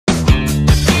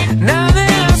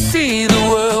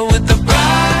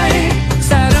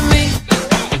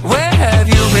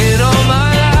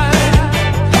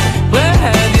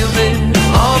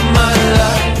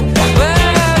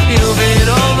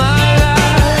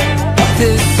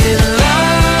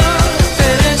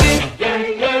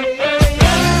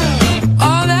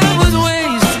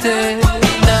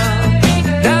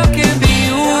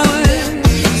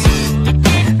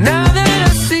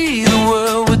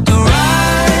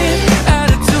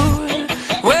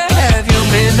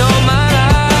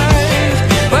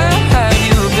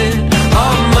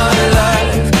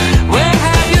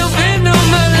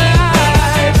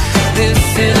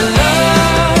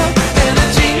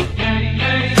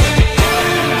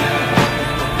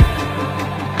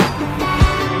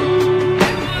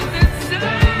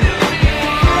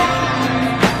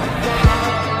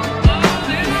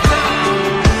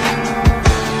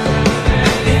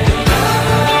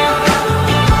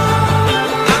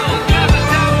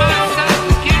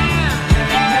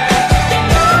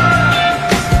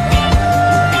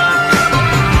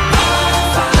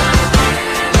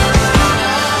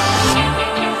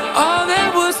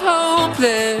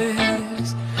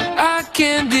darkness I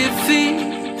can defeat.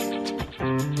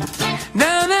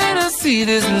 Now that I see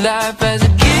this life as a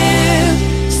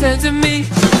gift sent to me,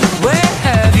 where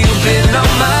have you been all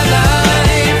my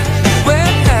life?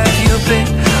 Where have you been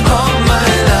all my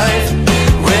life?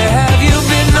 Where have you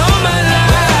been all my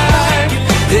life?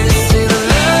 This is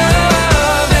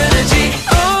love energy.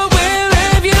 Oh, where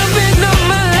have you been all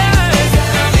my life?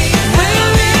 Where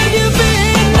have you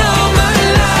been all my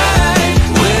life?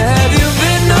 Where have you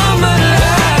been all my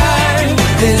life?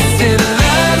 This is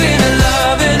love in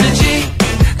love energy.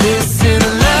 This is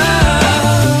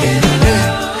love.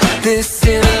 This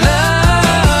is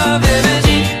love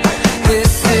energy.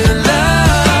 This is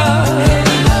love.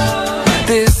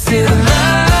 This is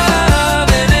love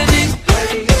energy.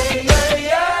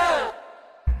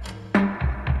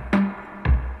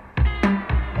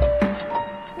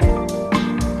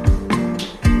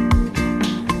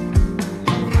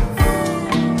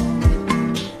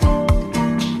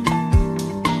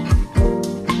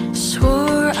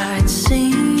 Swore I'd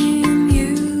seen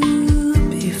you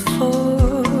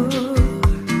before.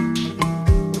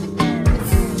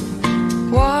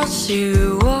 Watch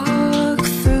you walk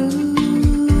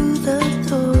through the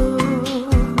door.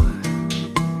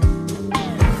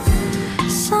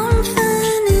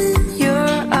 Something in your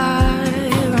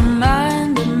eye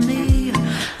reminded me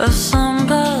of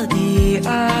somebody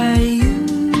I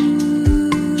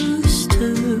used to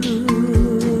know.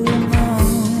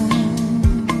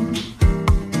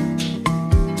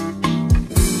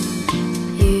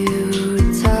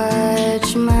 You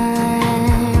touch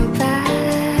my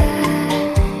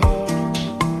back,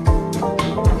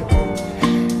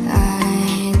 I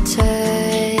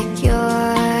take your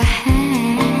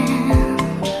hand.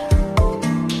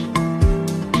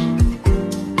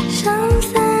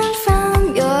 Something from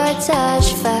your touch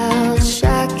felt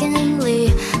shockingly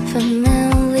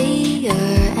familiar,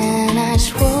 and I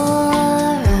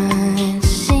swore I'd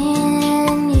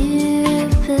seen you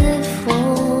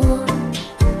before.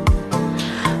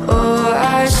 Oh,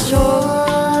 I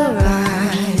swore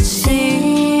I'd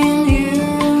seen you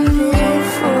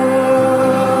before.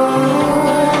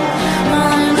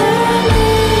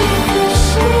 Underneath the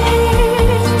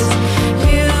sheets,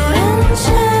 you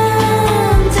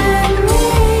enchanted me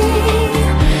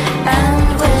and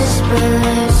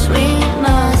whispered sweet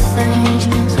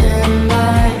nothings in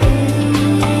my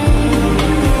ear.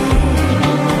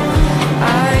 I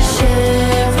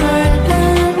shivered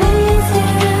beneath you,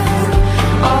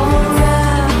 all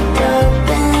wrapped up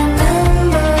in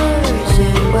embers. It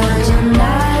was a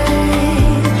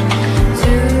night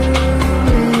to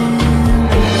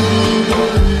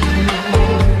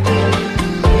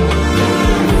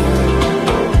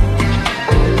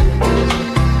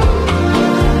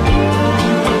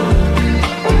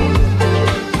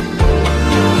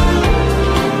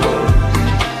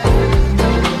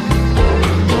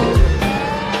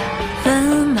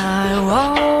Then I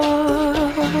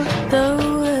walked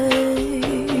away.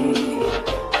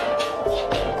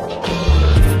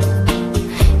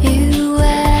 You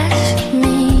asked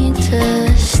me to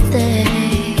stay.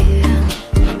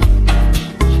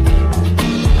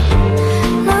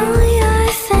 Now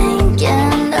you're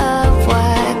thinking of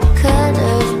what could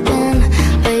have been,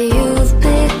 but you've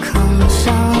become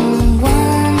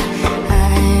someone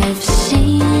I've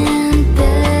seen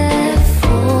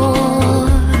before.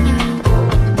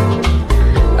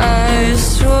 I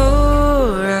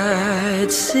swore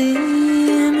I'd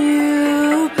seen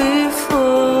you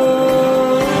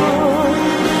before.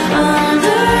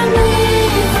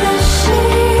 Underneath the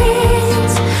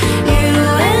sheets, you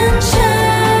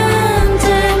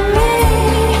enchanted me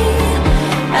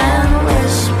and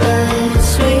whispered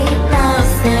sweet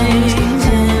nothings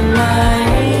in my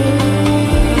ear.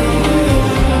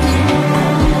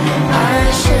 I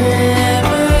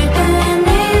shivered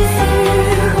beneath you,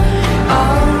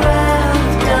 all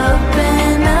wrapped up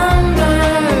in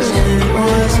embers. It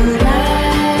was a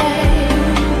night,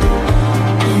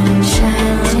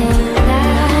 enchanting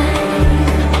night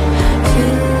to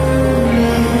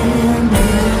remember.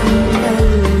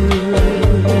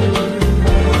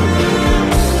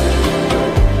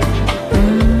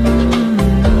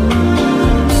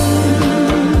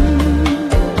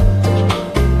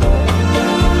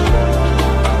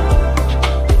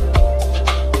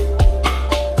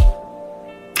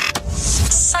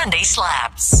 Sunday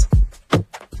Slaps.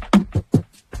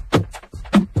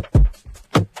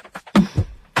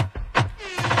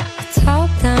 Top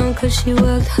down 'cause she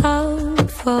worked hard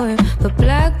for it, but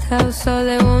blacked out so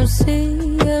they won't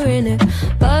see her in it.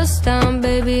 Bust down,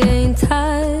 baby, ain't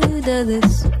tired of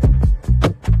this.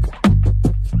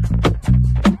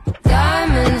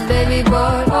 Diamonds, baby,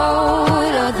 bought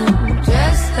all of them.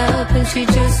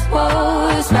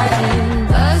 whoa, it's rocking.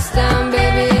 Bust down,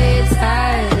 baby, ain't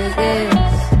tired of this.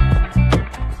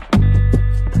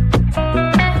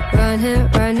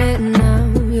 Run it now.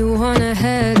 You wanna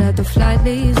head out, the flight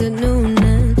leaves at noon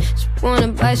and she wanna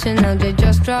buy Chanel, they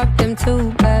just dropped them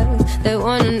 2 bags. They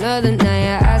want another, now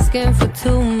you're asking for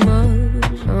too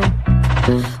much.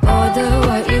 Order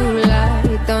what you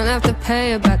like, don't have to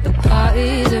pay about the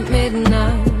parties at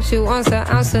midnight. She wants an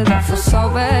answer that feels so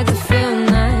bad to feel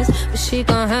nice, but she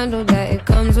can't handle that, it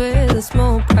comes with a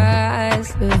small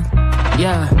price.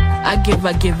 Yeah, I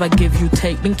give, you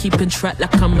take. Been keeping track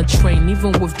like I'm a train.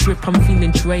 Even with drip, I'm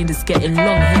feeling drained. It's getting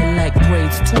long hair like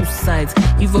braids, 2 sides,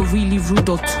 either really rude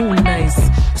or too nice.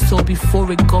 So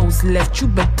before it goes left, you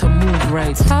better move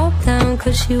right. Top down,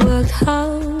 cause she worked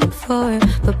hard for it,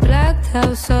 but blacked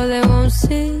out so they won't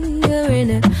see her in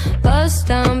it. Bust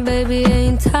down, baby,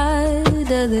 ain't tired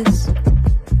of this.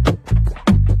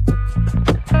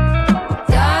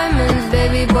 Diamonds,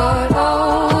 baby, bought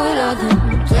all of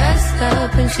them. Dressed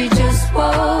up and she just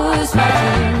was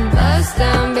rocking. Bust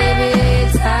down, baby,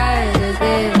 ain't tired of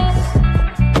this.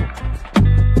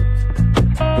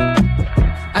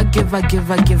 I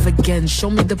give again. Show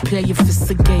me the play if it's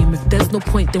a game. If there's no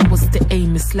point, then what's the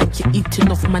aim? It's like you're eating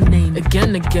off my name.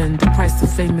 Again, the price of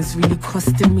fame is really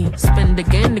costing me. Spend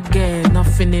again.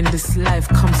 Nothing in this life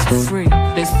comes for free.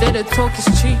 They say the talk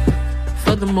is cheap,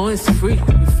 furthermore it's free.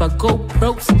 If I go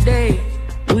broke today,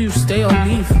 will you stay or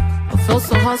leave? I felt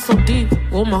so hard, so deep,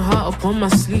 wore my heart up on my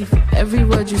sleeve. Every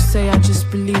word you say, I just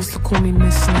believe, so call me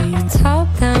Miss Naive. Top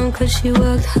down, cause she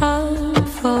worked hard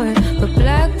for it, but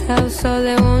blacked out so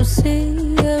they won't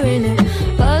see her in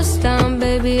it. Bust down,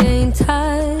 baby, ain't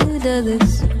tired of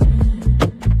this.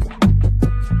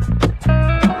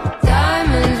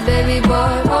 Diamonds, baby,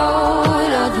 bought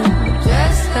all of them.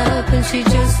 Dressed up and she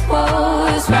just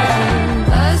was rocking.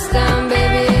 Bust down,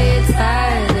 baby, ain't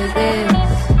tired of this.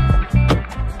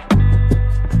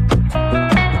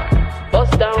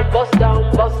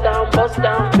 Bust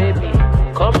down, baby.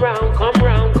 Come round,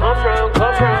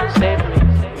 save me.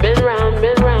 Been round,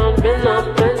 been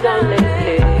up and down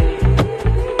lately.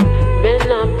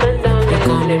 Been up and down lately. They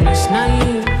call me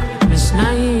Miss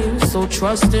Naive, so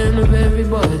trusting of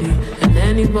everybody and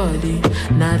anybody.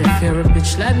 Not if you're a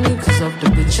bitch like me, cause of the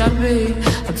bitch I be.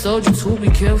 I told you to be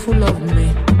careful of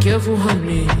me, careful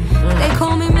honey. They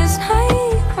call me Miss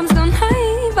Naive, I'm still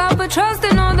naive. I put trust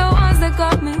in all the ones that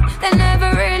got me. They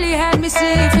never really had me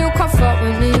see. If you come fuck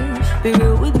with me, be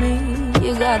real with me.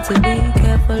 You got to be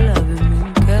careful loving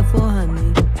me, careful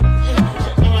honey.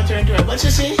 But you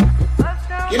see,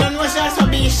 you don't know what's also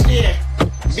beast there.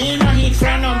 Being no heat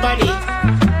from nobody.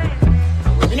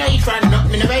 Me no eat from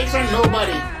me never eat from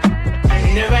nobody.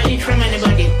 I never eat from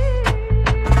anybody.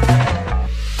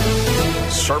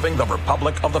 Serving the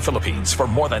Republic of the Philippines for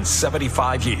more than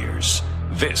 75 years.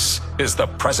 This is the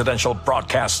Presidential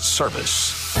Broadcast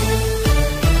Service.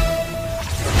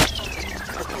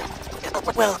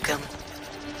 Welcome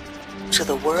to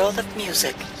the world of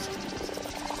music.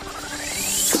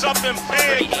 Something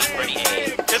big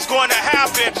is going to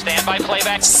happen. Stand by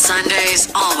playback.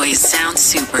 Sundays always sound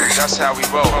super. That's how we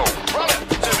roll.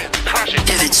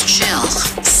 If it's chill,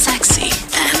 sexy,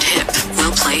 and hip,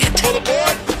 we'll play it.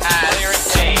 There it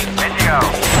is. There you go.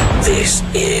 This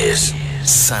is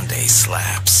Sunday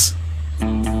Slaps.